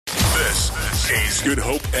This is Good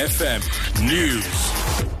Hope FM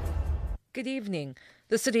News. Good evening.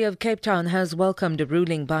 The City of Cape Town has welcomed a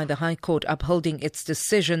ruling by the High Court upholding its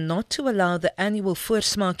decision not to allow the annual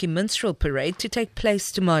Voorsmakie minstrel parade to take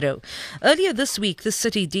place tomorrow. Earlier this week, the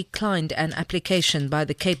city declined an application by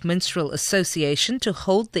the Cape Minstrel Association to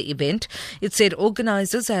hold the event. It said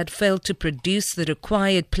organisers had failed to produce the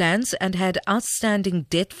required plans and had outstanding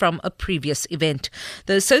debt from a previous event.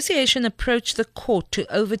 The association approached the court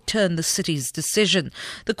to overturn the city's decision.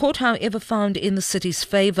 The court, however, found in the city's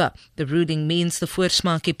favour. The ruling means the Voorsmakie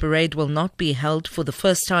parade will not be held for the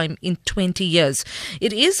first time in 20 years.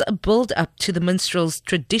 It is a build-up to the minstrel's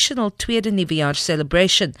traditional Tweede Nuwejaar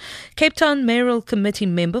celebration. Cape Town Mayoral Committee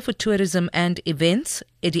member for Tourism and Events,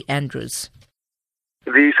 Eddie Andrews.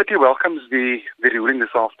 The city welcomes the ruling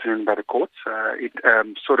this afternoon by the courts. It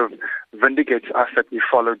sort of vindicates us that we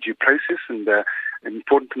follow due process, and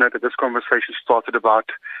important to note that this conversation started about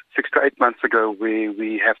 6 to 8 months ago, where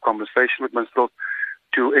we have conversation with minstrels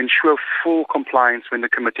to ensure full compliance when the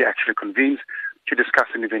committee actually convenes to discuss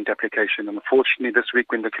an event application. And unfortunately, this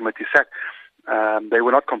week when the committee sat, they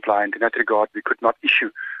were not compliant. In that regard, we could not issue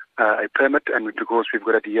a permit, and because we've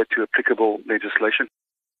got to adhere to applicable legislation.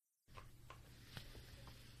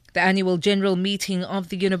 The annual general meeting of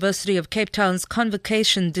the University of Cape Town's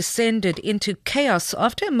convocation descended into chaos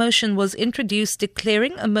after a motion was introduced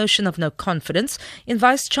declaring a motion of no confidence in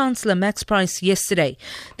Vice-Chancellor Max Price yesterday.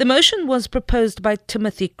 The motion was proposed by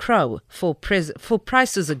Timothy Crow for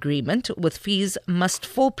Price's agreement with fees must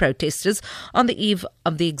fall protesters on the eve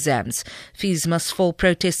of the exams. Fees must fall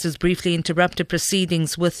protesters briefly interrupted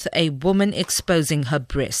proceedings with a woman exposing her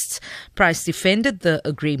breasts. Price defended the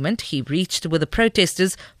agreement he reached with the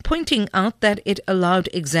protesters, pointing out that it allowed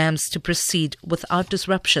exams to proceed without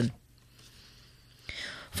disruption.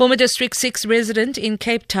 Former District 6 resident in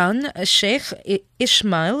Cape Town, Sheikh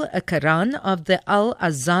Ismail Karan of the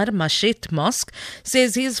Al-Azhar Masjid Mosque,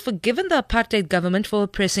 says he has forgiven the apartheid government for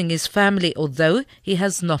oppressing his family, although he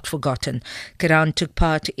has not forgotten. Karan took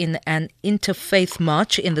part in an interfaith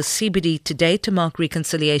march in the CBD today to mark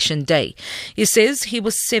Reconciliation Day. He says he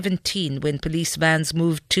was 17 when police vans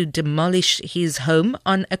moved to demolish his home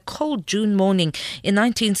on a cold June morning in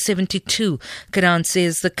 1972. Karan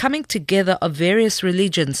says the coming together of various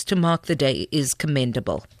religions to mark the day is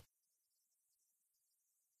commendable.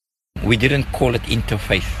 We didn't call it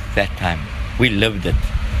interfaith that time. We lived it.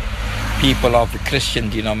 People of the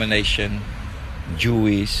Christian denomination,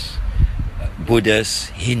 Jewish, Buddhist,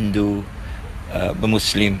 Hindu,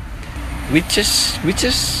 Muslim, we just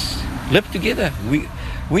lived together.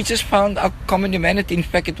 We just found our common humanity. In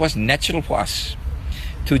fact, it was natural for us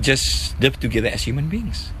to just live together as human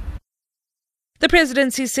beings. The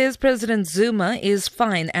presidency says President Zuma is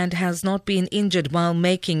fine and has not been injured while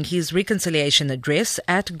making his reconciliation address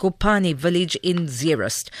at Gopani village in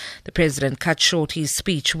Zeerust. The president cut short his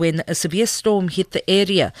speech when a severe storm hit the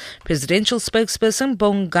area. Presidential spokesperson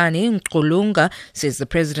Bongani Nkulunga says the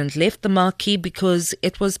president left the marquee because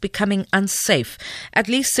it was becoming unsafe. At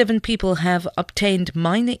least 7 people have obtained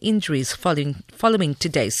minor injuries following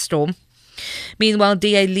today's storm. Meanwhile,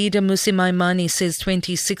 DA leader Mmusi Maimane says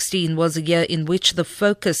 2016 was a year in which the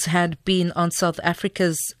focus had been on South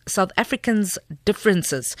Africans'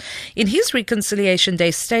 differences. In his Reconciliation Day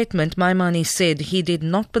statement, Maimane said he did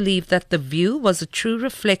not believe that the view was a true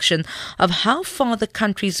reflection of how far the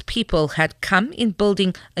country's people had come in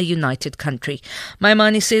building a united country.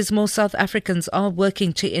 Maimane says more South Africans are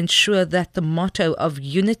working to ensure that the motto of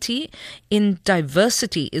unity in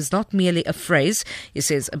diversity is not merely a phrase. He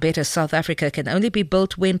says a better South Africa can only be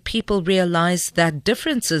built when people realize that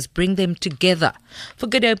differences bring them together. For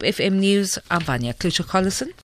Good Hope FM News, I'm Vanya Klucher-Collison.